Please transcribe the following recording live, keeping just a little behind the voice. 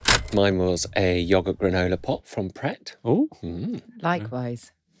Mine was a yogurt granola pot from Pret. Oh,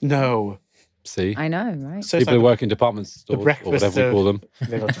 Likewise. No. see. I know, right? So it's People who like work in department stores, or breakfast, whatever we call them.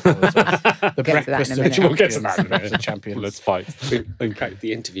 they're not department stores. The Get to that breakfast in a of minute. We'll get to that in a champions. minute. The champions. Let's fight. And cracked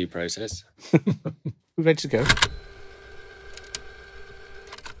the interview process. We're ready to go.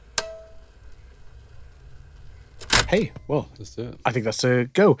 Hey, well, Let's do it. I think that's a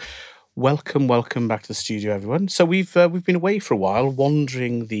go. Welcome back to the studio, everyone. So we've been away for a while,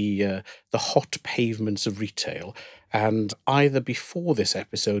 wandering the hot pavements of retail, and either before this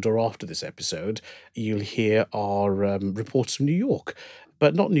episode or after this episode, you'll hear our reports from New York.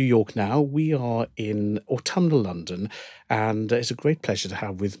 But not New York now. We are in autumnal London, and it's a great pleasure to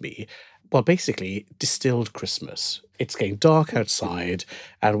have with me, well, basically, distilled Christmas. It's getting dark outside,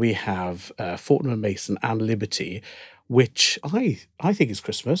 and we have Fortnum & Mason and Liberty, which I think is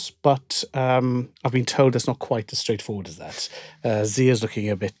Christmas, but I've been told it's not quite as straightforward as that. Zia's looking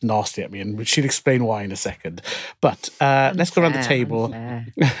a bit nasty at me, and she'll explain why in a second. But let's go around the table. Unfair.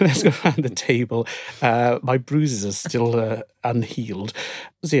 Let's go around the table. My bruises are still unhealed.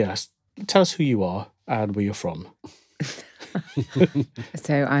 Zia, tell us who you are and where you're from.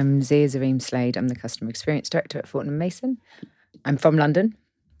 So I'm Zia Zareem Slade. I'm the Customer Experience Director at Fortnum & Mason. I'm from London,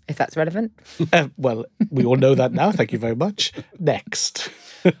 if that's relevant. Well, we all know that now. Thank you very much. Next.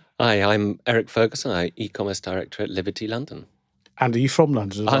 Hi, I'm Eric Ferguson. I'm e-commerce director at Liberty London. And are you from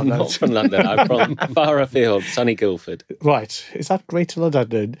London? I'm not from London. I'm from far afield, sunny Guildford. Right. Is that Greater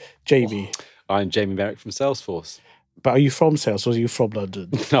London, Jamie? I'm Jamie Merrick from Salesforce. But are you from Salesforce or are you from London?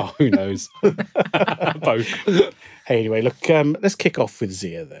 No, who knows? Both. Hey, anyway, look, let's kick off with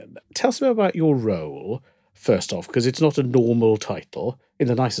Zia then. Tell us a bit about your role, first off, because it's not a normal title in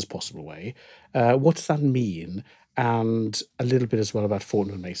the nicest possible way. What does that mean? And a little bit as well about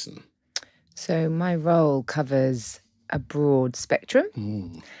Fortnum & Mason. So my role covers a broad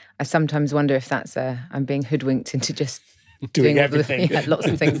spectrum. I sometimes wonder if that's I'm being hoodwinked into just Doing all the- everything. lots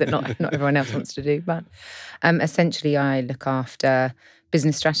of things that not everyone else wants to do. But essentially, I look after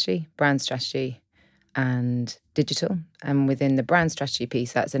business strategy, brand strategy, and digital. And within the brand strategy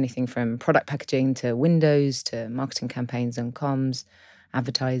piece, that's anything from product packaging to windows to marketing campaigns and comms,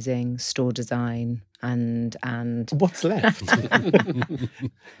 advertising, store design, and What's left?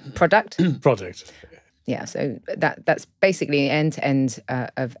 product. Project. Yeah, so that's basically end to end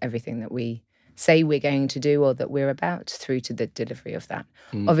of everything that we say we're going to do or that we're about through to the delivery of that.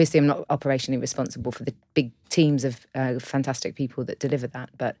 Obviously, I'm not operationally responsible for the big teams of fantastic people that deliver that,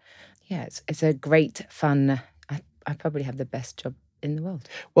 but yeah, it's a great fun. I probably have the best job in the world.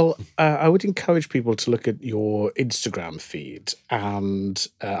 Well, I would encourage people to look at your Instagram feed, and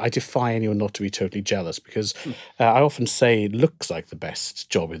I defy anyone not to be totally jealous because I often say it looks like the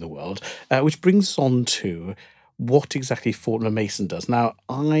best job in the world, which brings us on to what exactly Fortnum & Mason does. Now,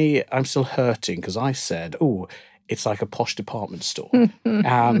 I'm still hurting because I said, oh, it's like a posh department store.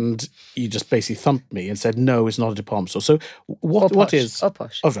 And you just basically thumped me and said, no, it's not a department store. So what is... Or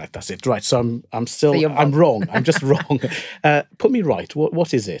posh. Oh, right, that's it. Right, so I'm still... So you're I'm wrong. I'm just wrong. Put me right.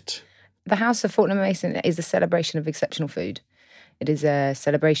 What is it? The House of Fortnum & Mason is a celebration of exceptional food. It is a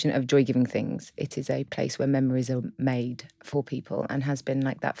celebration of joy-giving things. It is a place where memories are made for people and has been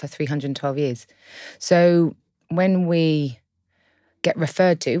like that for 312 years. So when we get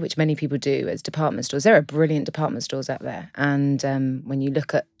referred to, which many people do, as department stores, there are brilliant department stores out there. And when you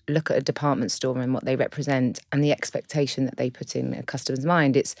look at a department store and what they represent and the expectation that they put in a customer's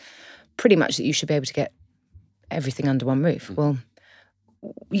mind, it's pretty much that you should be able to get everything under one roof. Well,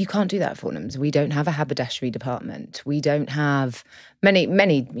 you can't do that at Fortnum's. We don't have a haberdashery department. We don't have many,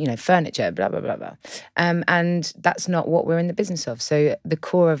 furniture, blah, blah, blah, blah. And that's not what we're in the business of. So the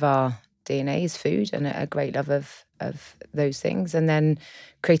core of our DNA is food and a great love of those things, and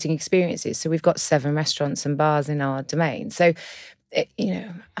creating experiences. So we've got 7 restaurants and bars in our domain. So, I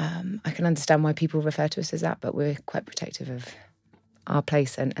can understand why people refer to us as that, but we're quite protective of our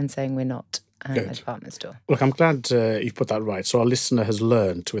place and saying we're not a department store. Look, I'm glad you've put that right. So our listener has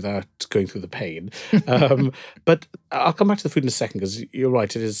learned without going through the pain. But I'll come back to the food in a second because you're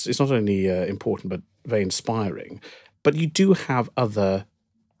right. It's not only important but very inspiring. But you do have other,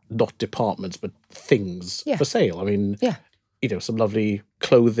 not departments, but things for sale. I mean, some lovely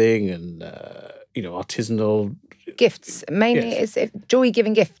clothing and artisanal gifts. Mainly, it's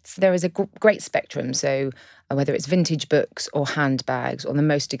joy-giving gifts. There is a great spectrum. So whether it's vintage books or handbags or the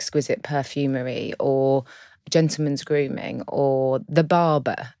most exquisite perfumery or gentleman's grooming or the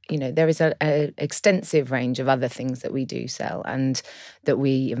barber, there is an extensive range of other things that we do sell and that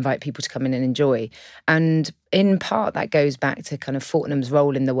we invite people to come in and enjoy. And in part, that goes back to kind of Fortnum's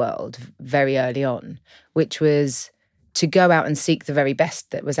role in the world very early on, which was to go out and seek the very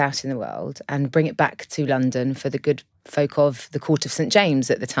best that was out in the world and bring it back to London for the good folk of the Court of St James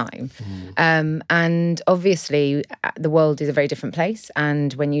at the time. And obviously, the world is a very different place.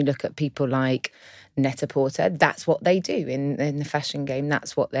 And when you look at people like Net-a-Porter, that's what they do in the fashion game.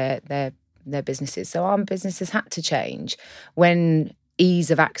 That's what their business is. So our business has had to change. When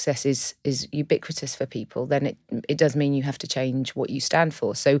ease of access is ubiquitous for people, then it does mean you have to change what you stand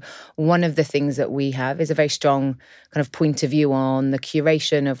for. So one of the things that we have is a very strong kind of point of view on the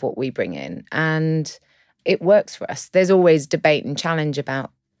curation of what we bring in. And it works for us. There's always debate and challenge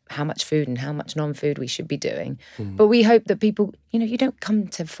about how much food and how much non-food we should be doing. But we hope that people, you don't come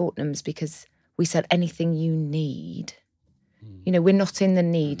to Fortnum's because we sell anything you need. We're not in the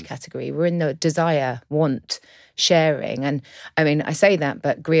need category. We're in the desire, want, sharing. And I mean, I say that,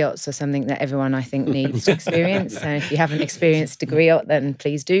 but griots are something that everyone, I think, needs to experience. And if you haven't experienced a griot, then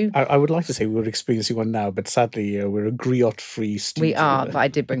please do. I would like to say we're experiencing one now, but sadly, we're a griot-free studio. We are, but I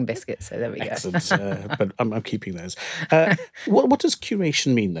did bring biscuits, so there we go. Excellent. But I'm keeping those. What does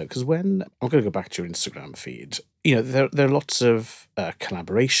curation mean, though? Because when I'm going to go back to your Instagram feed, there are lots of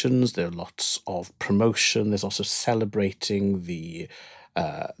collaborations, there are lots of promotion, there's also celebrating the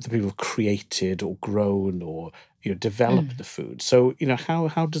people who've created or grown or developed the food. So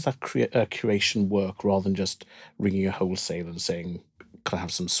how does that curation work rather than just ringing a wholesaler and saying, "Can I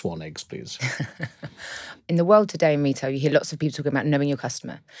have some swan eggs, please?" In the world today in retail, you hear lots of people talking about knowing your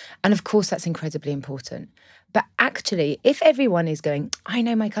customer. And of course, that's incredibly important. But actually, if everyone is going, "I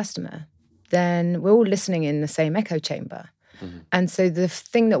know my customer," then we're all listening in the same echo chamber. And so the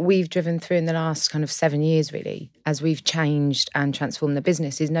thing that we've driven through in the last kind of 7 years, really, as we've changed and transformed the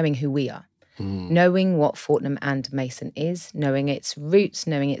business, is knowing who we are. Knowing what Fortnum and Mason is, knowing its roots,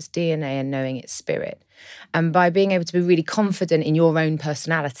 knowing its DNA, and knowing its spirit. And by being able to be really confident in your own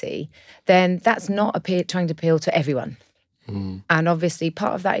personality, then that's not trying to appeal to everyone. And obviously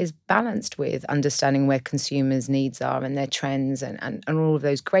part of that is balanced with understanding where consumers' needs are and their trends and all of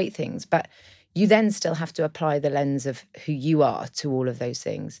those great things. But you then still have to apply the lens of who you are to all of those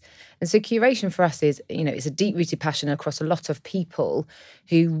things. And so curation for us is, it's a deep-rooted passion across a lot of people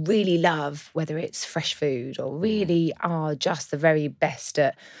who really love, whether it's fresh food or really are just the very best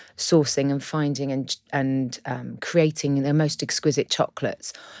at sourcing and finding and creating the most exquisite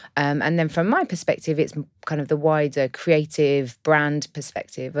chocolates. And then from my perspective, it's kind of the wider creative brand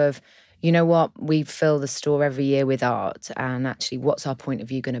perspective of, you know what, we fill the store every year with art, and actually what's our point of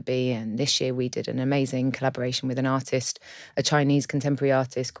view going to be? And this year we did an amazing collaboration with an artist, a Chinese contemporary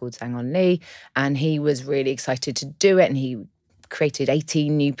artist called Zhang Onli, and he was really excited to do it, and he created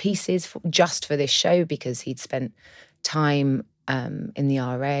 18 new pieces just for this show because he'd spent time in the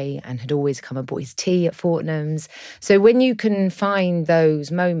RA and had always come and bought his tea at Fortnum's. So when you can find those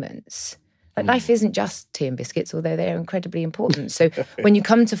moments, like life isn't just tea and biscuits, although they're incredibly important. So when you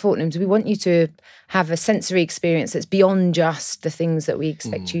come to Fortnum's, we want you to have a sensory experience that's beyond just the things that we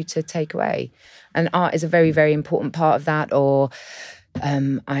expect you to take away. And art is a very, very important part of that. Or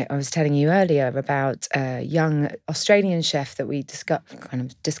I was telling you earlier about a young Australian chef that we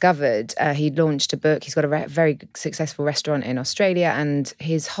discovered. He launched a book. He's got a very successful restaurant in Australia, and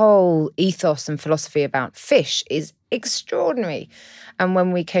his whole ethos and philosophy about fish is extraordinary. And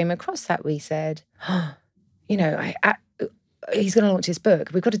when we came across that, we said, he's going to launch his book.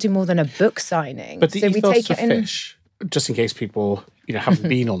 We've got to do more than a book signing. But the so ethos we take of it in. fish, just in case people haven't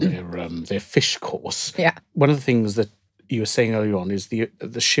been on their fish course. Yeah. One of the things that you were saying earlier on is the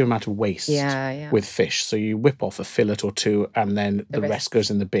sheer amount of waste with fish. So you whip off a fillet or two and then the rest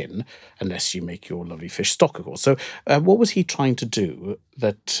goes in the bin, unless you make your lovely fish stock, of course. So what was he trying to do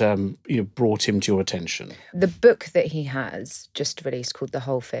that brought him to your attention? The book that he has just released called The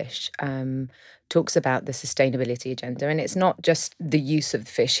Whole Fish talks about the sustainability agenda. And it's not just the use of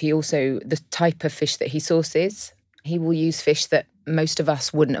the fish. He also, the type of fish that he sources, he will use fish that most of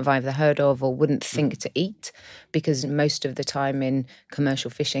us wouldn't have either heard of or wouldn't think to eat, because most of the time in commercial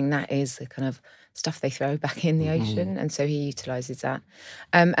fishing, that is the kind of stuff they throw back in the ocean. And so he utilises that.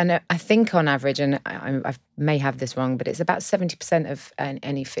 And I think on average, and I may have this wrong, but it's about 70% of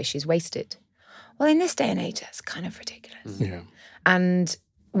any fish is wasted. Well, in this day and age, that's kind of ridiculous. Yeah. And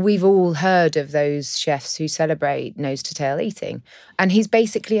we've all heard of those chefs who celebrate nose-to-tail eating. And he's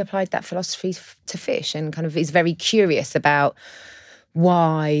basically applied that philosophy to fish and kind of is very curious about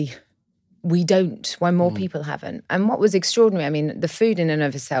why we don't, why more people haven't. And what was extraordinary, I mean, the food in and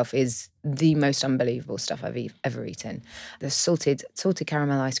of itself is the most unbelievable stuff I've ever eaten. The salted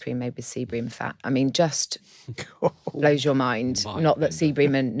caramel ice cream made with sea bream fat. I mean, just blows your mind. Not that sea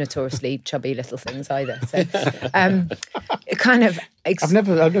bream are notoriously chubby little things either. So it kind of... I've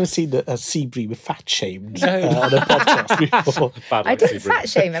never seen a sea bream fat shamed on a podcast before. I didn't fat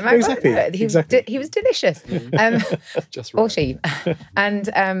shame him. Exactly. He was delicious. Just right. Or she.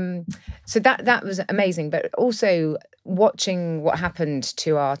 And so that was amazing. But also watching what happened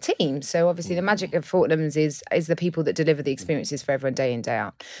to our team. So obviously the magic of Fortnum's is the people that deliver the experiences for everyone day in, day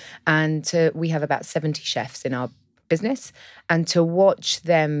out. And we have about 70 chefs in our business. And to watch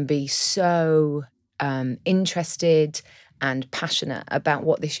them be so interested and passionate about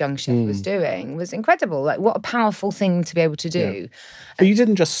what this young chef was doing was incredible. Like, what a powerful thing to be able to do. Yeah. But you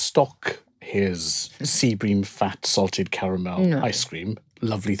didn't just stock his sea bream fat salted caramel ice cream,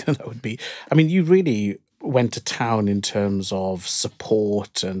 lovely though that would be. I mean, you really went to town in terms of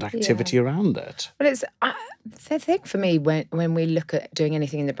support and activity around it. But it's the thing for me when we look at doing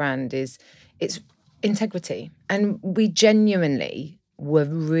anything in the brand is it's integrity. And we genuinely were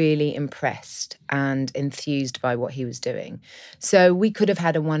really impressed and enthused by what he was doing. So we could have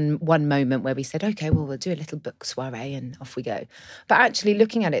had a one moment where we said, okay, well, we'll do a little book soiree and off we go. But actually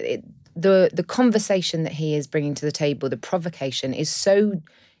looking at it, the conversation that he is bringing to the table, the provocation is so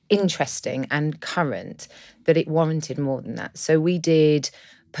interesting and current that it warranted more than that. So we did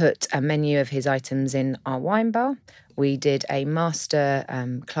put a menu of his items in our wine bar. We did a master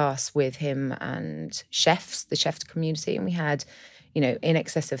class with him and chefs, the chef community, and we had, in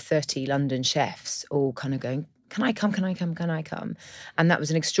excess of 30 London chefs all kind of going, can I come? And that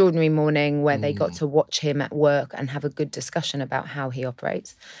was an extraordinary morning where they got to watch him at work and have a good discussion about how he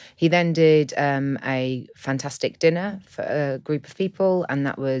operates. He then did a fantastic dinner for a group of people, and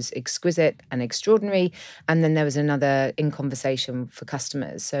that was exquisite and extraordinary. And then there was another in conversation for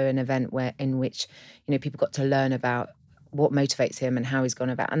customers, so an event in which people got to learn about what motivates him and how he's gone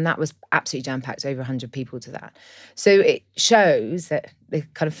about. And that was absolutely jam-packed, over 100 people to that. So it shows that the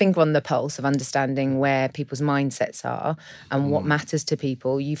kind of finger on the pulse of understanding where people's mindsets are and what matters to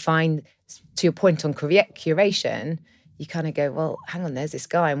people. You find, to your point on curation, you kind of go, well, hang on, there's this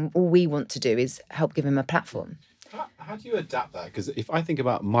guy, and all we want to do is help give him a platform. How do you adapt that? Because if I think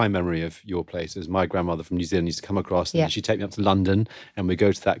about my memory of your place, as my grandmother from New Zealand used to come across, and she'd take me up to London, and we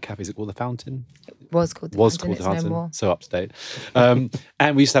go to that cafe. Is it called the Fountain? It was called the Fountain. No more. So up to date. And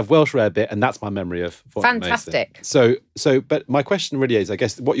we used to have Welsh rarebit, and that's my memory of fantastic. So, but my question really is, I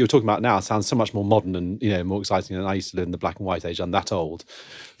guess what you're talking about now sounds so much more modern and more exciting than I used to live in the black and white age. I'm that old.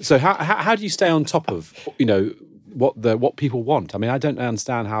 So how do you stay on top of what people want? I mean, I don't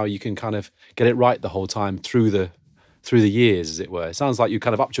understand how you can kind of get it right the whole time through the years, as it were. It sounds like you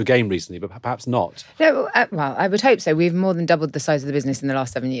kind of upped your game recently, but perhaps not. No, well, I would hope so. We've more than doubled the size of the business in the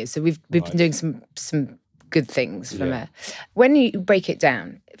last 7 years, so we've been doing some good things from it. When you break it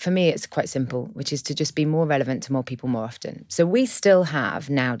down, for me, it's quite simple, which is to just be more relevant to more people more often. So we still have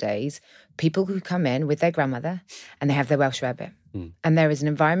nowadays people who come in with their grandmother and they have their Welsh rarebit. And there is an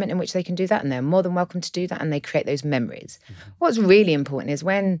environment in which they can do that, and they're more than welcome to do that, and they create those memories. What's really important is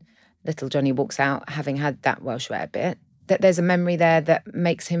when little Johnny walks out having had that Welsh rarebit, that there's a memory there that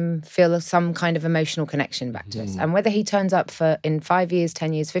makes him feel some kind of emotional connection back to us. And whether he turns up in 5 years,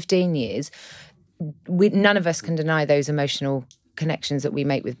 10 years, 15 years, none of us can deny those emotional connections that we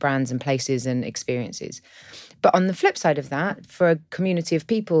make with brands and places and experiences. But on the flip side of that, for a community of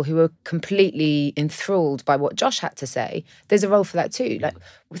people who are completely enthralled by what Josh had to say, there's a role for that too. Like,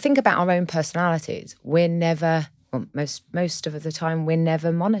 think about our own personalities. We're never... Well, most of the time, we're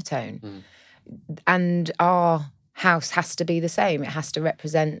never monotone. And our house has to be the same. It has to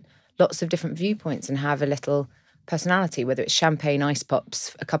represent lots of different viewpoints and have a little personality, whether it's champagne ice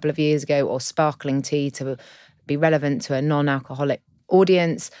pops a couple of years ago or sparkling tea to be relevant to a non-alcoholic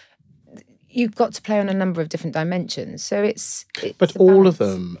audience. You've got to play on a number of different dimensions. So it's but all of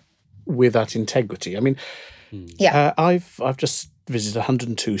them with that integrity. I mean, I've just visited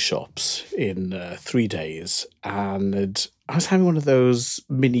 102 shops in 3 days, and I was having one of those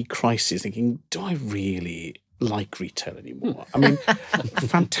mini crises thinking, do I really like retail anymore? I mean,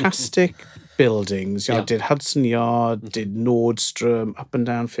 fantastic buildings. I did Hudson Yard, did Nordstrom, up and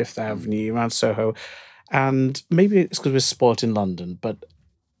down Fifth Avenue, around Soho, and maybe it's because we're spoilt in London, but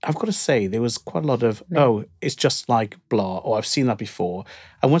I've got to say, there was quite a lot of, it's just like blah, or I've seen that before.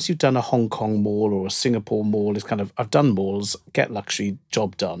 And once you've done a Hong Kong mall or a Singapore mall, it's kind of, I've done malls, get luxury,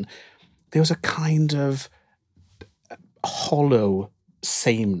 job done. There was a kind of hollow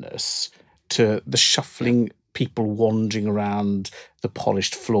sameness to the shuffling people wandering around the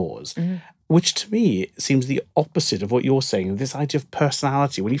polished floors. which to me seems the opposite of what you're saying, this idea of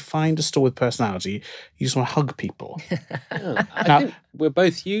personality. When you find a store with personality, you just want to hug people. Yeah, I think we're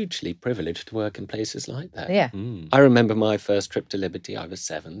both hugely privileged to work in places like that. Yeah. I remember my first trip to Liberty, I was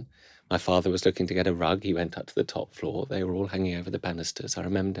 7. My father was looking to get a rug. He went up to the top floor. They were all hanging over the banisters. I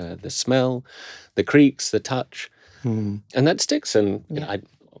remember the smell, the creaks, the touch. And that sticks. And you know, I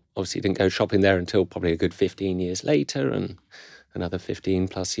obviously didn't go shopping there until probably a good 15 years later. And another 15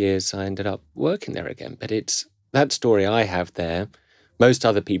 plus years, I ended up working there again. But it's that story I have there. Most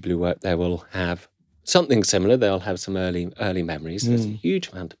other people who work there will have something similar. They'll have some early memories. There's a huge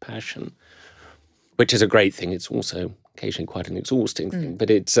amount of passion, which is a great thing. It's also occasionally quite an exhausting thing, but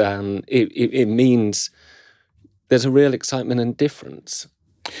it's it means there's a real excitement and difference.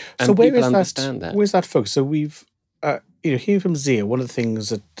 And So where people is understand that. Where's that focus? So we've, hearing from Zia, one of the things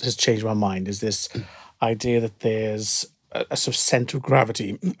that has changed my mind is this idea that there's a sort of centre of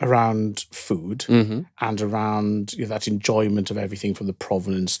gravity around food and around that enjoyment of everything from the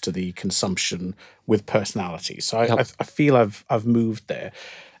provenance to the consumption with personality. So I feel I've moved there.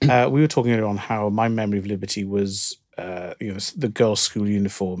 We were talking earlier on how my memory of Liberty was the girls' school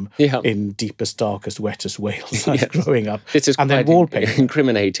uniform in deepest, darkest, wettest Wales as growing up. This is and quite then wallpaper.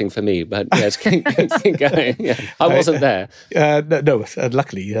 incriminating for me, but yes, keep going. Yeah. I wasn't there. No,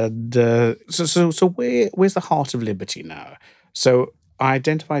 luckily. And so where's the heart of Liberty now? So I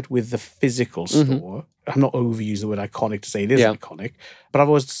identified with the physical store. I'm not overusing the word iconic to say it is iconic, but I've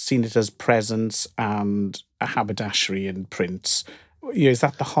always seen it as presence and a haberdashery and prints. Is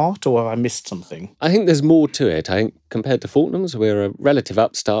that the heart, or have I missed something? I think there's more to it. I think compared to Fortnum's, we're a relative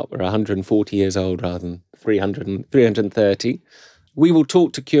upstart. We're 140 years old rather than 330. We will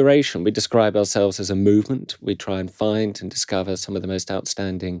talk to curation. We describe ourselves as a movement. We try and find and discover some of the most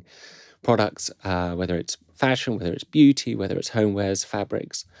outstanding products, whether it's fashion, whether it's beauty, whether it's homewares,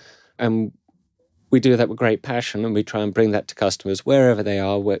 fabrics. And we do that with great passion, and we try and bring that to customers wherever they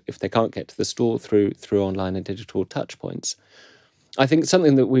are, if they can't get to the store, through online and digital touchpoints. I think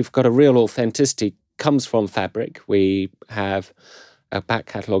something that we've got a real authenticity comes from fabric. We have a back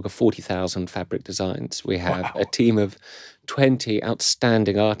catalogue of 40,000 fabric designs. We have a team of 20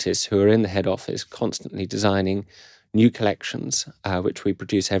 outstanding artists who are in the head office constantly designing new collections, which we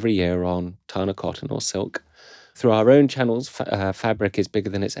produce every year on Tana cotton or silk. Through our own channels, fabric is bigger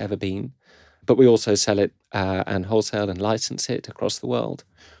than it's ever been, but we also sell it and wholesale and license it across the world.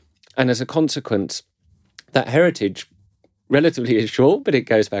 And as a consequence, that heritage relatively is short, but it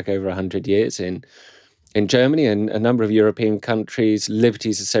goes back over 100 years. In Germany and a number of European countries, Liberty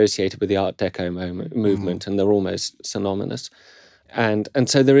is associated with the Art Deco movement, and they're almost synonymous. And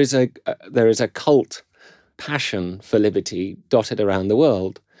so there is a cult passion for Liberty dotted around the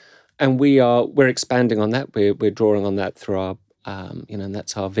world, and we're expanding on that. We're drawing on that through our and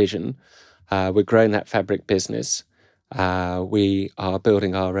that's our vision. We're growing that fabric business. We are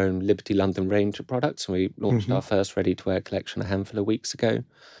building our own Liberty London range of products. We launched our first ready-to-wear collection a handful of weeks ago.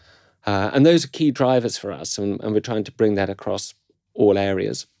 And those are key drivers for us, and we're trying to bring that across all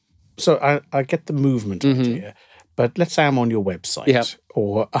areas. So I get the movement idea, but let's say I'm on your website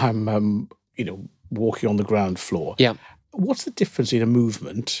or I'm walking on the ground floor. Yeah. What's the difference in a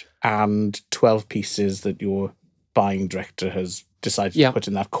movement and 12 pieces that your buying director has decided to put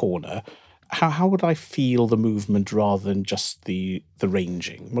in that corner? How would I feel the movement rather than just the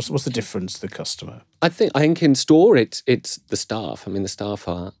ranging? What's the difference to the customer? I think in store it's the staff. I mean, the staff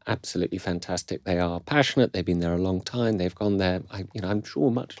are absolutely fantastic. They are passionate. They've been there a long time. They've gone there. I'm sure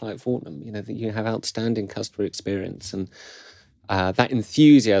much like Fortnum. That you have outstanding customer experience, and that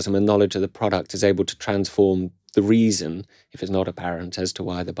enthusiasm and knowledge of the product is able to transform the reason, if it's not apparent, as to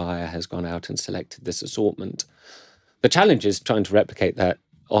why the buyer has gone out and selected this assortment. The challenge is trying to replicate that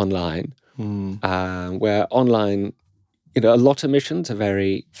online. Where online, a lot of missions are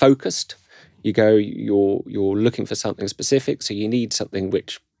very focused. You're looking for something specific, so you need something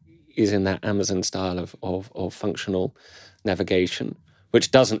which is in that Amazon style of functional navigation,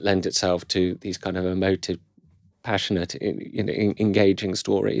 which doesn't lend itself to these kind of emotive, passionate, engaging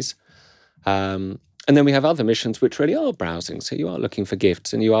stories. And then we have other missions which really are browsing. So you are looking for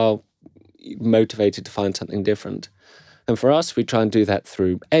gifts, and you are motivated to find something different. And for us, we try and do that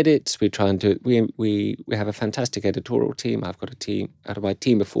through edits. We try and do it. We have a fantastic editorial team. I've got a team out of my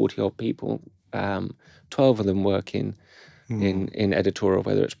team of 40-odd people. 12 of them work in editorial,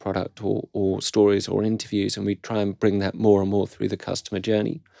 whether it's product or stories or interviews, and we try and bring that more and more through the customer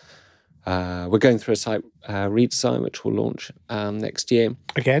journey. We're going through a site redesign, which will launch next year.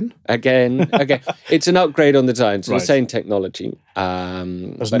 Again. It's an upgrade on the design. It's the same technology.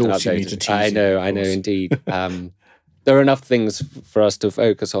 As naughty me to tease I know, indeed. there are enough things for us to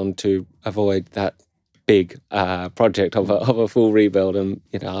focus on to avoid that big project of a full rebuild. And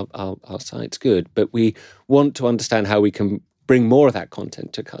our site's good, but we want to understand how we can bring more of that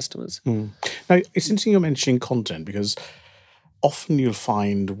content to customers. Now, it's interesting you're mentioning content, because often you'll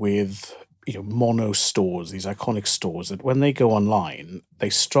find with mono stores, these iconic stores, that when they go online, they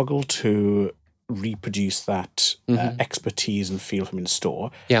struggle to reproduce that expertise and feel from in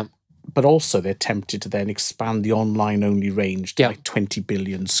store. Yeah. But also they're tempted to then expand the online-only range to like 20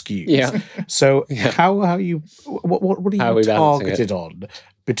 billion SKUs. Yeah. So how are you? What are you targeted on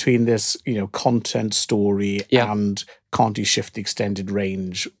between this, content story and can't you shift the extended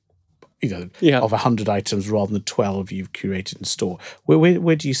range, of 100 items rather than 12 you've curated in store?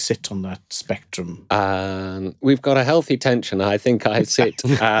 Where do you sit on that spectrum? We've got a healthy tension. I think I sit.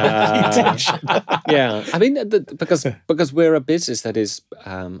 Yeah, I mean, because we're a business that is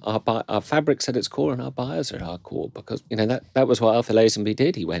our fabric's at its core and our buyers are at our core. Because that was what Arthur Lazenby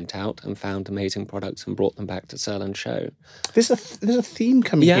did. He went out and found amazing products and brought them back to sell and show. There's a theme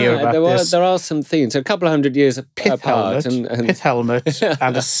coming here about this. There are some themes. A couple of hundred years apart. Pith helmet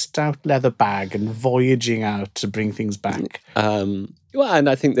and a stout leather bag and voyaging out to bring things back. Well, and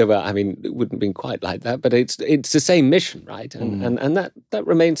I think it wouldn't have been quite like that, but it's the same mission, right? And that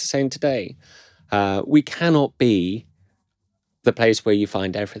remains the same today. We cannot be the place where you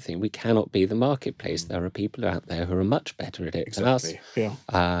find everything. We cannot be the marketplace. There are people out there who are much better at it than us. Yeah.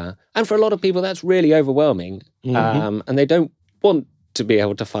 And for a lot of people, that's really overwhelming. And they don't want to be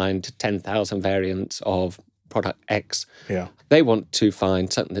able to find 10,000 variants of product X. Yeah. They want to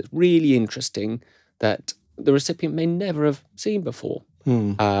find something that's really interesting that the recipient may never have seen before.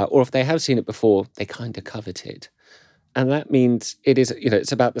 Or if they have seen it before, they kind of covet it. And that means it is,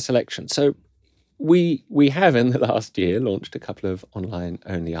 it's about the selection. So we have in the last year launched a couple of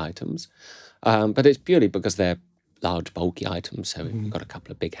online-only items, but it's purely because they're large, bulky items. So we've got a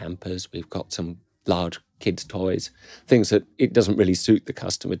couple of big hampers. We've got some large kids' toys, things that it doesn't really suit the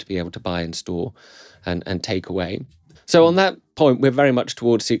customer to be able to buy in store and take away. So on that point, we're very much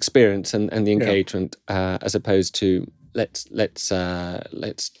towards the experience and the engagement, as opposed to let's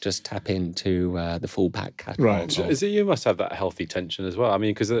just tap into the full pack catalog. Right. So you must have that healthy tension as well. I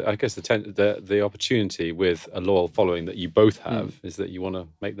mean, because I guess the opportunity with a loyal following that you both have is that you want to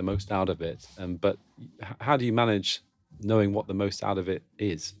make the most out of it. But how do you manage knowing what the most out of it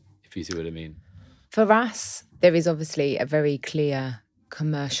is, if you see what I mean? For us, there is obviously a very clear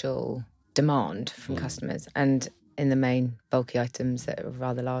commercial demand from customers, and in the main bulky items that are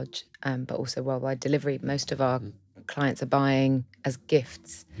rather large, but also worldwide delivery. Most of our clients are buying as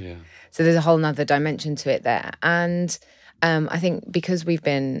gifts. Yeah. So there's a whole nother dimension to it there. And I think because we've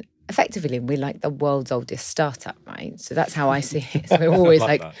been we're like the world's oldest startup, right? So that's how I see it. So we're always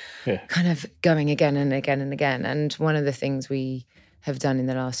kind of going again and again and again. And one of the things we have done in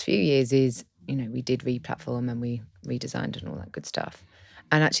the last few years is, we did re-platform and we redesigned and all that good stuff.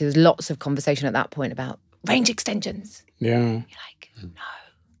 And actually there's lots of conversation at that point about range extensions. Yeah. You're like,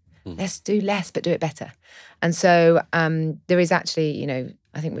 no, let's do less, but do it better. And so there is actually,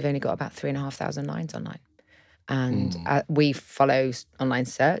 I think we've only got about 3,500 lines online. And we follow online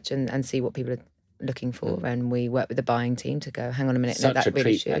search and see what people are looking for. And we work with the buying team to go, hang on a minute. Such that a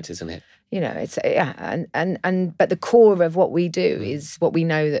really treat, that, isn't it? It's, but the core of what we do is what we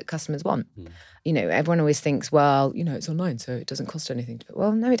know that customers want. Everyone always thinks, well, it's online, so it doesn't cost anything.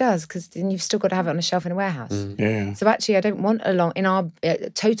 Well, no, it does, because then you've still got to have it on a shelf in a warehouse. Yeah. So actually, I don't want in our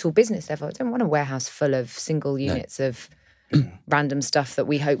total business level, I don't want a warehouse full of single units of random stuff that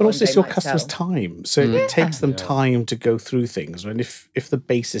we hope. But also, it's your customers' sell. Time, so it takes them time to go through things. And if the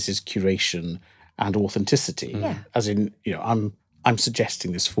basis is curation and authenticity, as in, I'm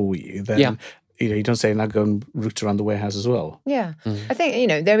suggesting this for you, then you don't say now go and root around the warehouse as well. Yeah, I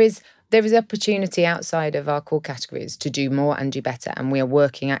think there is opportunity outside of our core categories to do more and do better, and we are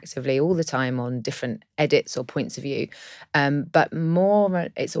working actively all the time on different edits or points of view. But more,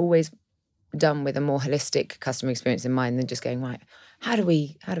 it's always done with a more holistic customer experience in mind than just going, right, how do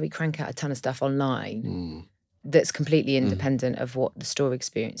we crank out a ton of stuff online that's completely independent of what the store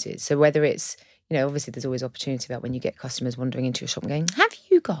experience is. So whether it's, obviously there's always opportunity about when you get customers wandering into your shop and going, have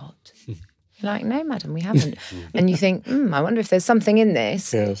you got? You're like, no, madam, we haven't. And you think, I wonder if there's something in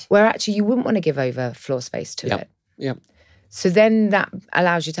this where actually you wouldn't want to give over floor space to it. Yeah. So then that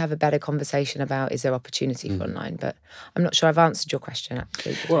allows you to have a better conversation about, is there opportunity for online? But I'm not sure I've answered your question,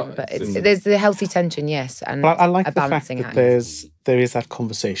 actually. But there's the healthy tension, yes, and I like a balancing the fact that there is that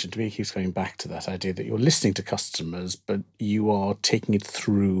conversation. To me, it keeps going back to that idea that you're listening to customers, but you are taking it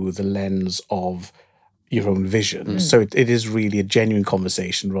through the lens of your own vision. So it is really a genuine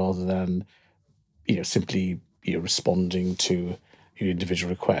conversation rather than simply you're responding to your individual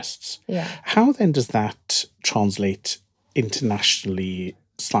requests. Yeah. How then does that translate internationally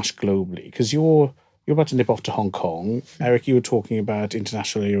 / globally? Because you're about to nip off to Hong Kong. Eric, you were talking about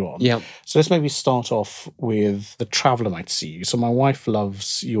international earlier on. Yeah. So let's maybe start off with the traveller might see you. So my wife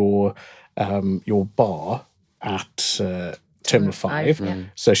loves your bar at Terminal 5. Yeah.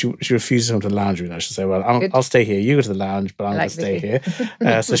 So she refuses to come to the lounge room. I should say, well, I'll stay here. You go to the lounge, but I'm going to stay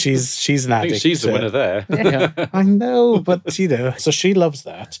here. So she's an I addict. think she's the winner there. I know, but so she loves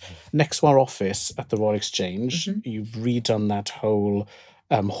that. Next to our office at the Royal Exchange, you've redone that whole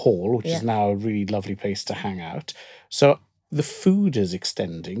hall, which is now a really lovely place to hang out. So the food is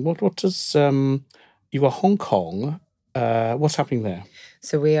extending. What does you are Hong Kong? What's happening there?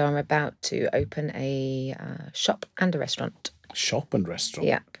 So we are about to open a shop and a restaurant. Shop and restaurant.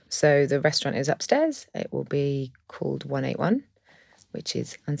 Yep. So the restaurant is upstairs. It will be called 181, which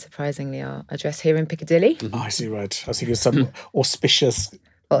is unsurprisingly our address here in Piccadilly. Oh, I see, right. I was thinking of some auspicious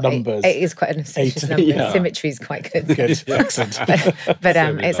numbers. It is quite an auspicious number. Yeah. Symmetry is quite good. Good, excellent. But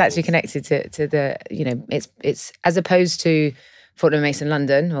it's actually connected to the, it's as opposed to Fortnum Mason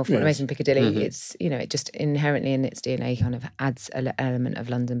London or Fortnum Mason Piccadilly, it's, it just inherently in its DNA kind of adds an element of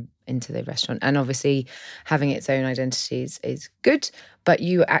London into the restaurant. And obviously having its own identities is good, but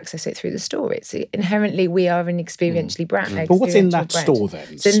you access it through the store. It's inherently, we are an experientially brand. But what's in that brand. store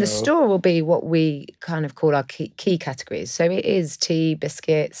then? So in the store will be what we kind of call our key categories. So it is tea,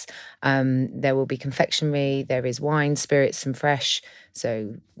 biscuits, there will be confectionery, there is wine, spirits and fresh.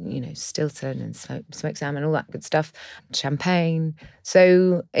 So, Stilton and smoked salmon, all that good stuff. Champagne.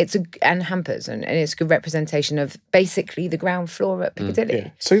 So and hampers. And it's a good representation of basically the ground floor at Piccadilly. Yeah.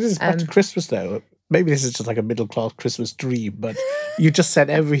 So this is back to Christmas though. Maybe this is just like a middle-class Christmas dream, but you just said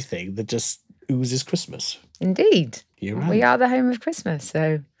everything that just oozes Christmas. Indeed. Year-round. We are the home of Christmas.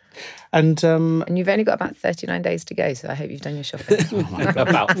 So, and you've only got about 39 days to go, so I hope you've done your shopping. oh my God.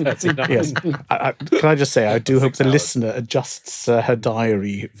 About 39. Yes. Can I just say, I do hope the listener adjusts her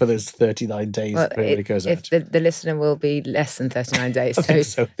diary for those 39 days Well, when it goes out. the listener will be less than 39 days. I think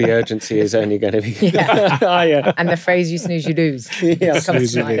so. The urgency is only going to be. Yeah. Oh, yeah. And the phrase "you snooze, you lose" comes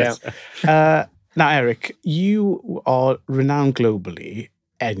Snooze, to you mind. lose. Now, Eric, you are renowned globally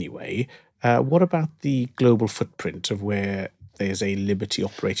anyway. What about the global footprint of where there's a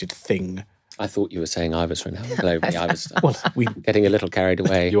Liberty-operated thing? I thought you were saying I was renowned globally. I was Well, we getting a little carried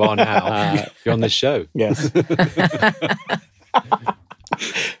away. You are now. You're on this show. yes.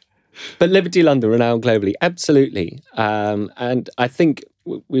 But Liberty London, renowned globally, absolutely. And I think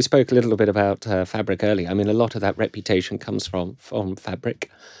we spoke a little bit about fabric earlier. I mean, a lot of that reputation comes from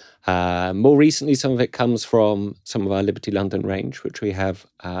fabric. More recently, some of it comes from some of our Liberty London range, which we have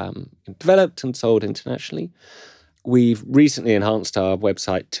developed and sold internationally. We've recently enhanced our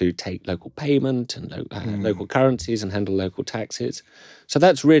website to take local payment and local currencies and handle local taxes. So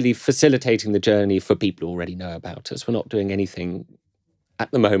that's really facilitating the journey for people who already know about us. We're not doing anything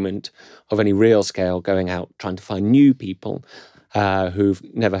at the moment of any real scale, going out trying to find new people who've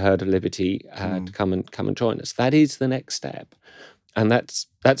never heard of Liberty to come and join us. That is the next step. And that's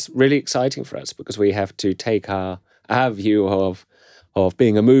really exciting for us because we have to take our view of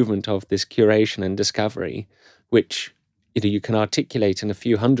being a movement of this curation and discovery, which you can articulate in a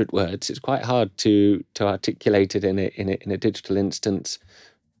few hundred words. It's quite hard to articulate it in a digital instance,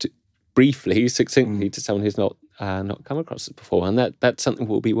 briefly, succinctly to someone who's not come across it before. And that's something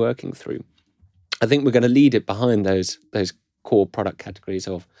we'll be working through. I think we're going to lead it behind those core product categories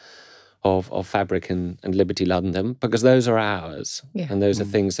of fabric and Liberty London, because those are ours. Yeah. And those are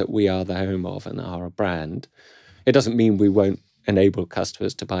things that we are the home of and are a brand. It doesn't mean we won't enable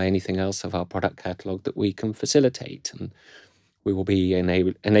customers to buy anything else of our product catalogue that we can facilitate. And we will be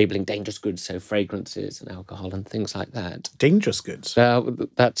enabling dangerous goods, so fragrances and alcohol and things like that. Dangerous goods.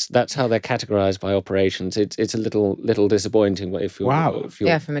 That's how they're categorised by operations. It's a little disappointing if you're... Wow. If you're,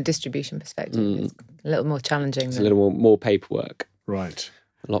 Yeah, from a distribution perspective, it's a little more challenging. It's a little more paperwork. Right.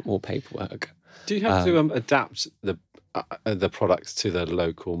 A lot more paperwork. Do you have to adapt the products to the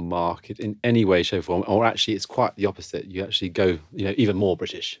local market in any way, shape, or form, or actually it's quite the opposite? You actually go, even more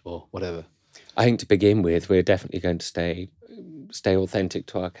British or whatever. I think to begin with, we're definitely going to stay authentic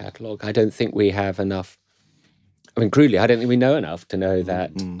to our catalogue. I don't think we have enough. I mean, crudely, I don't think we know enough to know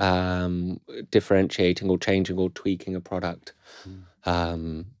that differentiating or changing or tweaking a product.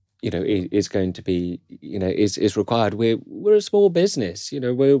 Is going to be, is required. We're a small business.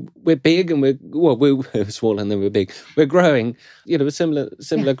 We're big and we're small and then we're big. We're growing, a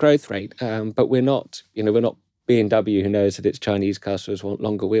similar growth rate. But we're not B&W who knows that its Chinese customers want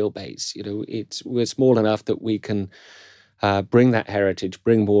longer wheelbase. We're small enough that we can bring that heritage,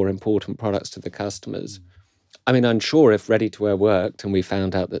 bring more important products to the customers. I mean, I'm sure if ready-to-wear worked and we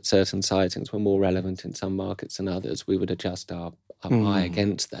found out that certain sizings were more relevant in some markets than others, we would adjust our buy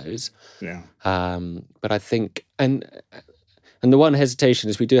against those. Yeah. But I think, and the one hesitation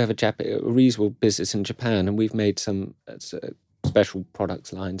is we do have a reasonable business in Japan, and we've made some special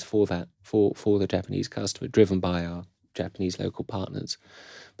products lines for that, for the Japanese customer, driven by our Japanese local partners.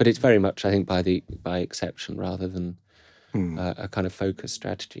 But it's very much, I think, by exception rather than a kind of focused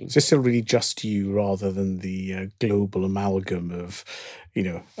strategy. So it's still really just you rather than the global amalgam of,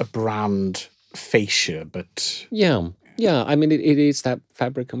 a brand fascia, but... Yeah. I mean, it is that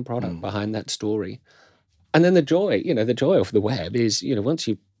fabric and product behind that story. And then the joy of the web is, once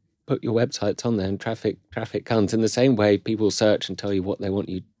you put your websites on there and traffic comes in the same way people search and tell you what they want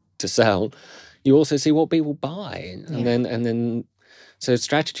you to sell, you also see what people buy. And then so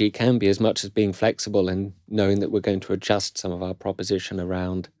strategy can be as much as being flexible and knowing that we're going to adjust some of our proposition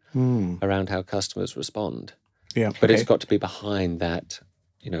around how customers respond. Yeah. But it's got to be behind that,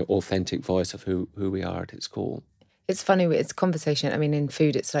 authentic voice of who we are at its core. It's funny, it's conversation. I mean, in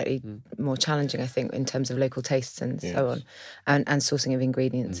food, it's slightly more challenging, I think, in terms of local tastes and so on, and sourcing of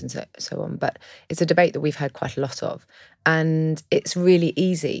ingredients and so on. But it's a debate that we've had quite a lot of. And it's really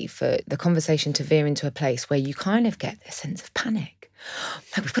easy for the conversation to veer into a place where you kind of get this sense of panic.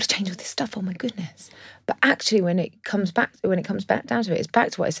 Like, we've got to change all this stuff, oh my goodness. But actually, when it comes back down to it, it's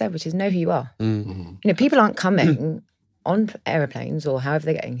back to what I said, which is know who you are. Mm-hmm. People aren't coming on aeroplanes or however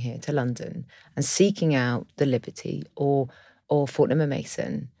they're getting here to London and seeking out the Liberty or Fortnum &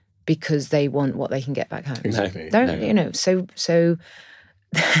 Mason because they want what they can get back home. Exactly. So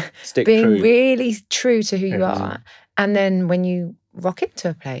Stick being true. really true to who you are, and then when you rock into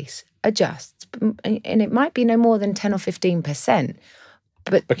a place, adjust, and it might be no more than 10 or 15%.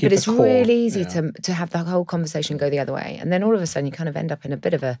 But it's really easy to have the whole conversation go the other way. And then all of a sudden you kind of end up in a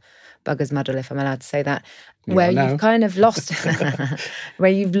bit of a bugger's muddle, if I'm allowed to say that, where you've kind of lost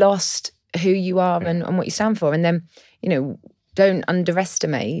where you've lost who you are and what you stand for. And then, don't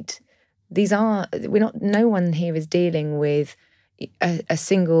underestimate, no one here is dealing with a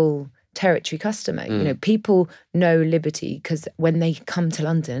single territory customer. People know Liberty because when they come to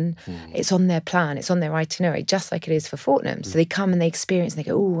London, it's on their plan, it's on their itinerary, just like it is for Fortnum. So they come and they experience, and they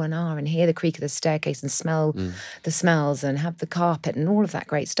go, oh, and hear the creak of the staircase and smell the smells and have the carpet and all of that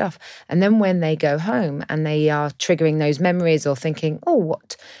great stuff. And then when they go home and they are triggering those memories or thinking, oh,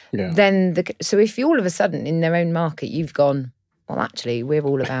 what? Yeah. Then so if you all of a sudden in their own market you've gone, well, actually, we're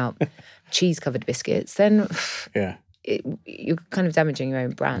all about cheese-covered biscuits, then you're kind of damaging your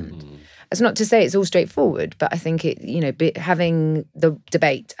own brand. It's not to say it's all straightforward, but I think having the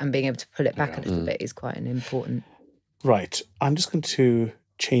debate and being able to pull it back a little bit is quite an important. Right. I'm just going to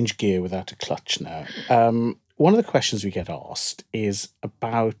change gear without a clutch now. One of the questions we get asked is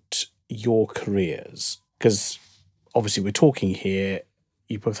about your careers, because obviously we're talking here,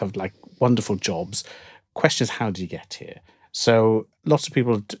 you both have like wonderful jobs. Question is, how did you get here? So lots of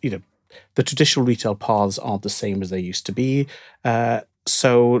people, the traditional retail paths aren't the same as they used to be.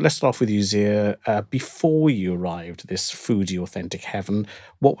 So let's start off with you, Zia. Before you arrived at this foodie authentic heaven,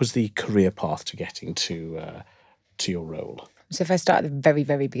 what was the career path to getting to your role? So if I start at the very,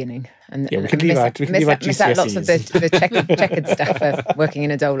 very beginning, and we can leave out GCSEs. Lots of the checkered stuff of working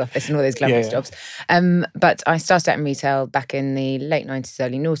in a dole office and all those glamorous jobs. But I started out in retail back in the late 90s,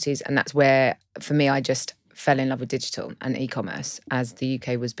 early noughties, and that's where, for me, I just fell in love with digital and e-commerce as the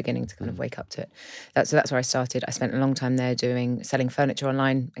UK was beginning to kind of wake up to it. So that's where I started. I spent a long time there selling furniture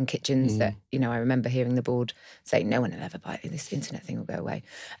online and kitchens that, I remember hearing the board say, no one will ever buy it. This internet thing will go away.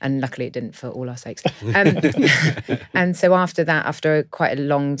 And luckily it didn't, for all our sakes. And so after that, after quite a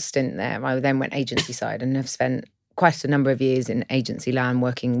long stint there, I then went agency side and have spent quite a number of years in agency land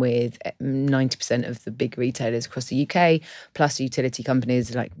working with 90% of the big retailers across the UK, plus utility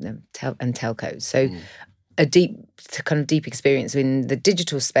companies like and telcos. So a deep experience in the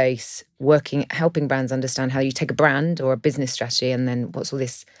digital space, helping brands understand how you take a brand or a business strategy, and then what's all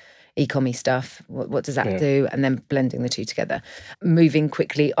this e-commerce stuff, what does that do, and then blending the two together. Moving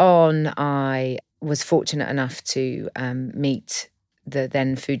quickly on, I was fortunate enough to meet the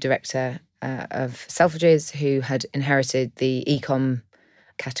then food director of Selfridges, who had inherited the e-com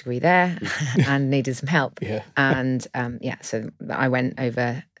category there and needed some help. And so I went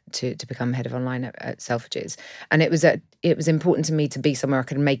over to become head of online at Selfridges, and it was important to me to be somewhere I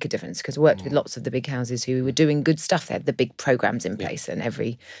could make a difference, because I worked with lots of the big houses who were doing good stuff. They had the big programs in place, and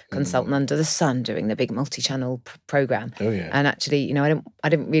every consultant under the sun doing the big multi-channel program. Oh yeah. And actually, I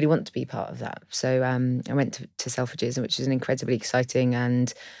didn't really want to be part of that. So I went to Selfridges, which is an incredibly exciting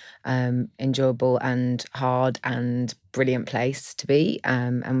and enjoyable and hard and brilliant place to be,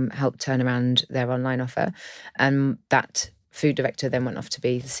 and helped turn around their online offer. And that food director then went off to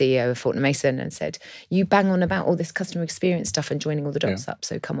be the CEO of Fortnum Mason and said, you bang on about all this customer experience stuff and joining all the dots up,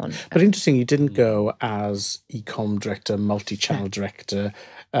 so come on. But interesting, you didn't go as e-com director, multi-channel director.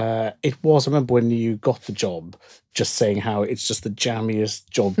 It was, I remember when you got the job, just saying how it's just the jammiest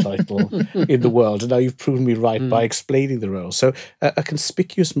job title in the world. And now you've proven me right by explaining the role. So a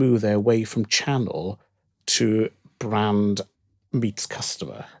conspicuous move there away from channel to brand meets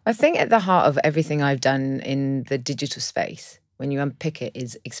customer. I think at the heart of everything I've done in the digital space, when you unpick it,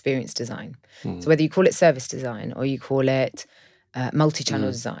 is experience design. So whether you call it service design or you call it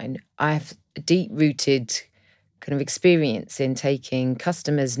multi-channel design, I have deep-rooted kind of experience in taking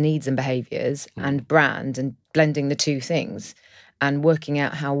customers' needs and behaviours and brand and blending the two things and working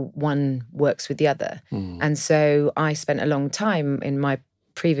out how one works with the other. And so I spent a long time in my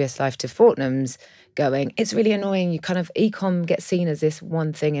previous life to Fortnum's going, it's really annoying. You kind of, e-com gets seen as this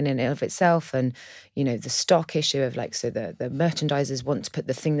one thing in and of itself. And, the stock issue of so the merchandisers want to put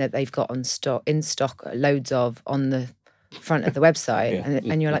the thing that they've got in stock, loads of, on the front of the website.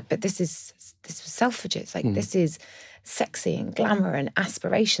 And you're like, but this is Selfridges. This is sexy and glamour and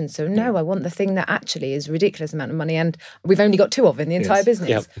aspiration. So no, I want the thing that actually is a ridiculous amount of money and we've only got two of in the entire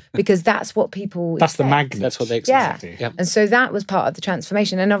business, because that's what people That's expect. the magnet. That's what they expect. Yeah. And so that was part of the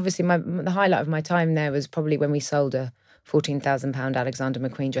transformation. And obviously the highlight of my time there was probably when we sold a £14,000 Alexander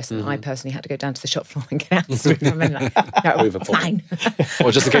McQueen dress, and I personally had to go down to the shop floor and get out and sweep them in. No, fine.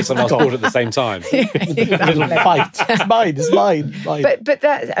 Or just in case someone else bought it at the same time. Little fight. It's mine. But that,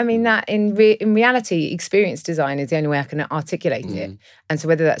 that in reality, experience design is the only way I can articulate it. And so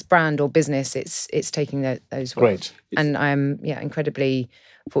whether that's brand or business, it's taking those words. Great. And I'm incredibly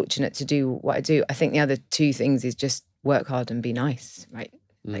fortunate to do what I do. I think the other two things is just work hard and be nice, right?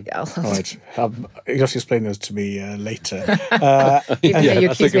 Right. You'll have to explain those to me later. Even though you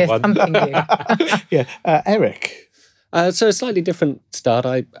accuse me of thumping you. Eric. So a slightly different start.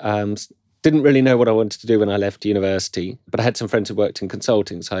 I didn't really know what I wanted to do when I left university, but I had some friends who worked in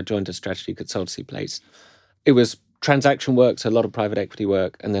consulting, so I joined a strategy consultancy place. It was transaction work, so a lot of private equity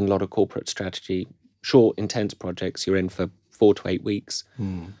work, and then a lot of corporate strategy, short, intense projects. You're in for 4 to 8 weeks.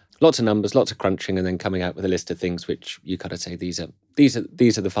 Lots of numbers, lots of crunching, and then coming out with a list of things which you kind of say, these are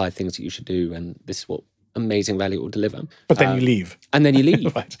the 5 things that you should do, and this is what amazing value it will deliver. But then you leave. And then you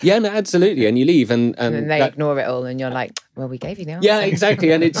leave. Right. Yeah, no, absolutely. And you leave. And then they ignore it all, and you're like, well, we gave you the answer. Yeah,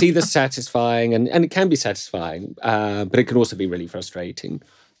 exactly. And it's either satisfying, and it can be satisfying, but it can also be really frustrating.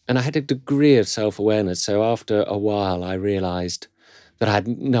 And I had a degree of self-awareness. So after a while, I realised that I had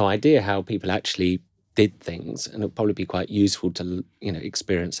no idea how people actually did things, and it'd probably be quite useful to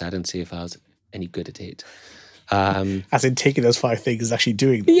experience that and see if I was any good at it. As in taking those 5 things and actually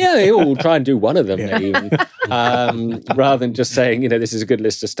doing them. Yeah, we'll try and do one of them maybe, rather than just saying, this is a good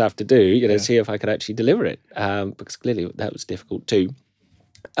list of stuff to do. See if I could actually deliver it, because clearly that was difficult too.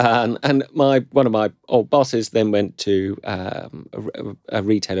 And one of my old bosses then went to a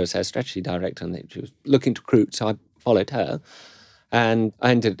retailer as a strategy director, and she was looking to recruit, so I followed her. And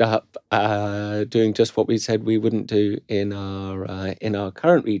I ended up doing just what we said we wouldn't do in our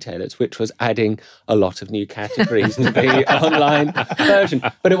current retailers, which was adding a lot of new categories to the online version.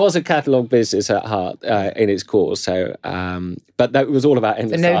 But it was a catalogue business at heart in its core. So, but that was all about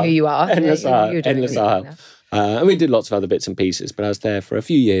endless aisle. Know who you are. Endless aisle. And we did lots of other bits and pieces. But I was there for a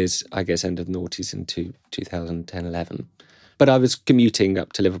few years, I guess, end of the noughties into 2010, 11. But I was commuting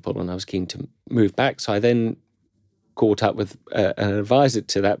up to Liverpool, and I was keen to move back. So I then caught up with an advisor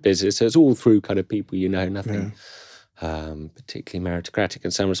to that business. So it's all through kind of people nothing particularly meritocratic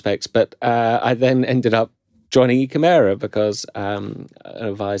in some respects. But I then ended up joining Ecomera because an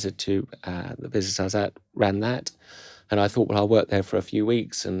advisor to the business I was at ran that. And I thought, well, I'll work there for a few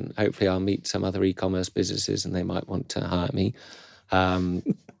weeks and hopefully I'll meet some other e-commerce businesses and they might want to hire me.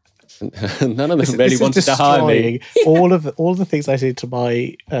 None of them really wanted to hire me. all of the things I say to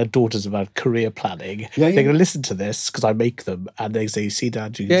my daughters about career planning. They're going to listen to this because I make them, and they say, "See,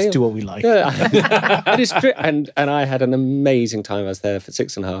 Dad, you just do what we like." It is true, and I had an amazing time. I was there for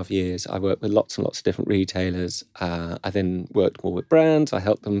 6.5 years. I worked with lots and lots of different retailers. I then worked more with brands. I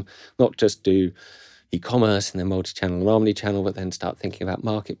helped them not just do e-commerce and then multi-channel and omni-channel, but then start thinking about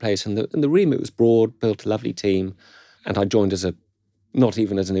marketplace. And the remit was broad. Built a lovely team, and I joined as a not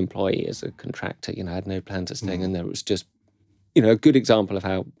even as an employee, as a contractor. I had no plans of staying in there. It was just, a good example of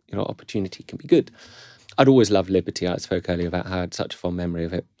how, opportunity can be good. I'd always loved liberty. I spoke earlier about how I had such a fond memory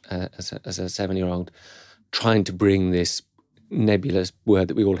of it as a 7-year-old, trying to bring this nebulous word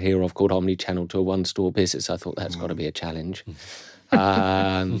that we all hear of called omni-channel to a one-store business. I thought that's got to be a challenge.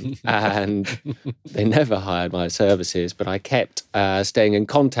 And they never hired my services, but I kept staying in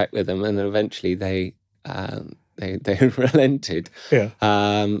contact with them, and eventually they relented. Yeah.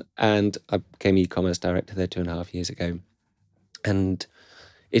 And I became e-commerce director there 2.5 years ago, and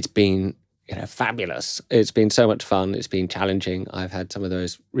it's been fabulous. It's been so much fun. It's been challenging. I've had some of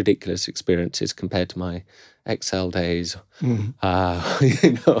those ridiculous experiences compared to my Excel days. And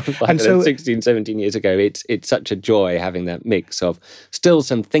so 16, 17 years ago. It's such a joy having that mix of still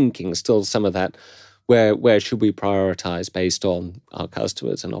some thinking, still some of that where should we prioritize based on our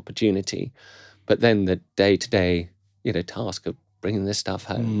customers and opportunity, but then the day-to-day task of bringing this stuff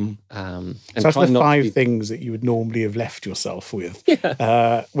home. And so that's the trying not to 5 things that you would normally have left yourself with.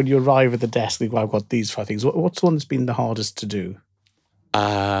 Yeah. When you arrive at the desk, you think, well, I've got these 5 things. What's the one that's been the hardest to do?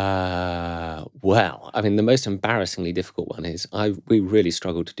 Well, I mean, the most embarrassingly difficult one is we really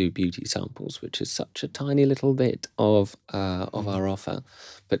struggle to do beauty samples, which is such a tiny little bit of our offer.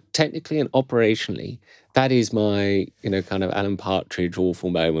 But technically and operationally, that is my, kind of Alan Partridge awful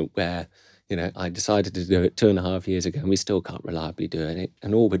moment where, I decided to do it 2.5 years ago and we still can't reliably do it.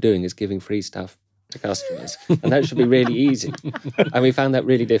 And all we're doing is giving free stuff to customers. And that should be really easy. And we found that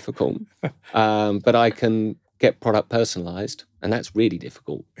really difficult. But I can get product personalised, and that's really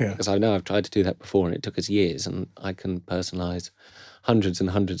difficult. Yeah. Because I know I've tried to do that before and it took us years, and I can personalise hundreds and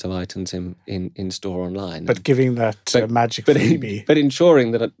hundreds of items in store online. But giving that magic freebie. But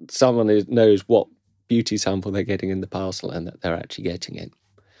ensuring that someone knows what beauty sample they're getting in the parcel and that they're actually getting it.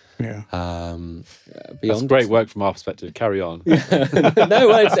 Yeah. That's great work from our perspective. Carry on. No,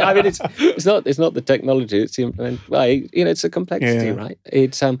 it's not the technology. It's the implement. Well, it's a complexity, right?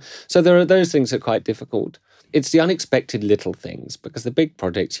 It's so there are those things that are quite difficult. It's the unexpected little things, because the big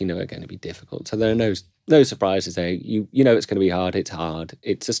projects are going to be difficult. So there are no surprises there. You know it's going to be hard. It's hard.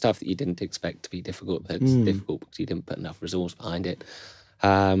 It's the stuff that you didn't expect to be difficult. That's difficult because you didn't put enough resource behind it.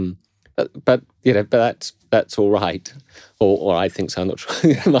 But that's all right, or I think so. I'm not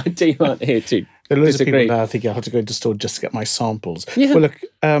sure. My team aren't here to There are loads of disagree. people now thinking I have to go into store just to get my samples. Yeah. Well, look,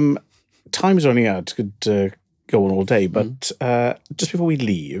 time's running out. Could go on all day, but just before we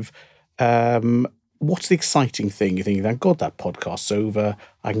leave, what's the exciting thing you think? Thank God that podcast's over.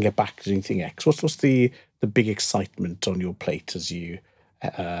 I can get back to doing thing X. What's the big excitement on your plate as you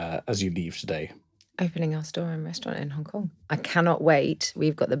leave today? Opening our store and restaurant in Hong Kong. I cannot wait.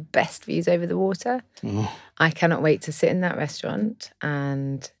 We've got the best views over the water. I cannot wait to sit in that restaurant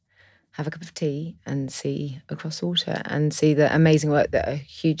and have a cup of tea and see across water and see the amazing work that a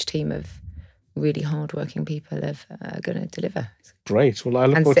huge team of really hard-working people are going to deliver. Great. Well, I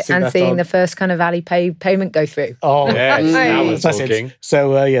look forward to seeing that seeing the first kind of Alipay payment go through. Oh, Yes, now we're that's it. talking.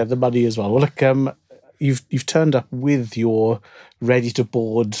 So the money as well. Well, look, you've turned up with your ready to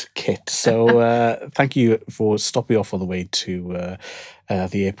board kit. So thank you for stopping off on the way to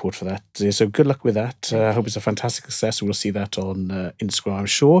the airport for that. So good luck with that. I hope it's a fantastic success. We'll see that on Instagram, I'm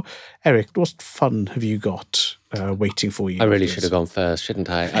sure. Eric, what fun have you got waiting for you? I really should have gone first, shouldn't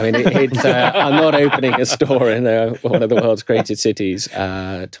I? I mean, I'm not opening a store in one of the world's greatest cities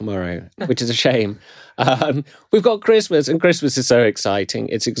tomorrow, which is a shame. We've got Christmas, and Christmas is so exciting.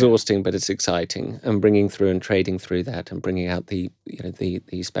 It's exhausting, but it's exciting. And bringing through and trading through that, and bringing out the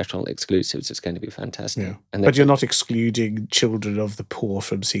special exclusives is going to be fantastic. Yeah. And But you're not excluding children of the poor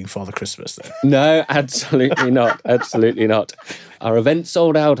from seeing Father Christmas, though. No, absolutely not. Absolutely not. Our event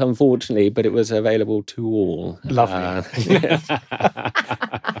sold out, unfortunately, but it was available to all. Lovely.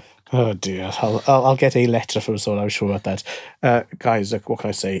 Oh dear, I'll get a letter from someone, I'm sure about that. Guys, look, what can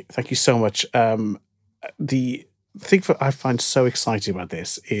I say? Thank you so much. The thing I find so exciting about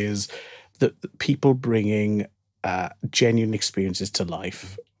this is that people bringing genuine experiences to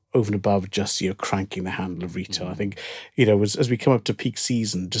life over and above just cranking the handle of retail. I think as we come up to peak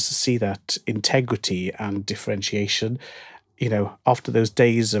season, just to see that integrity and differentiation. After those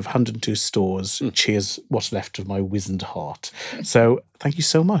days of 102 stores, cheers what's left of my wizened heart. So thank you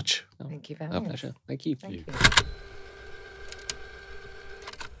so much. Thank you very Our much. pleasure. Thank you. Thank you.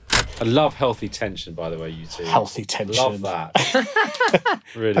 I love healthy tension, by the way, you two. Healthy tension. Love that.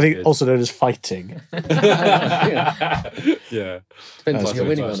 Really I think good. also known as fighting. Yeah. Depends if you're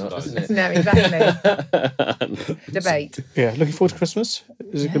winning or Nice, not, nice. doesn't it? No, exactly. Debate. Yeah, looking forward to Christmas.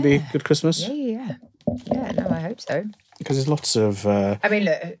 Is it going to be a good Christmas? Yeah. No, I hope so. Because there's lots of... I mean,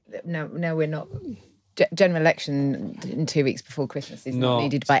 look, no, we're not general election in 2 weeks before Christmas is not Not-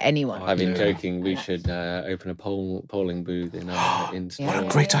 needed by anyone. I've been joking. We should open a polling booth in our in Yeah. What a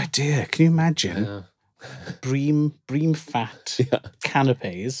great idea. Can you imagine? Bream fat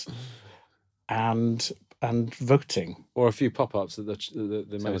canapes and voting. Or a few pop-ups at the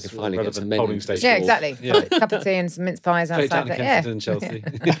we most can finally get relevant some menus. polling stations. Yeah, exactly. Yeah. A cup of tea and some mince pies Straight outside. down to Kensington and Chelsea.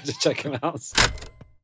 Just check them out.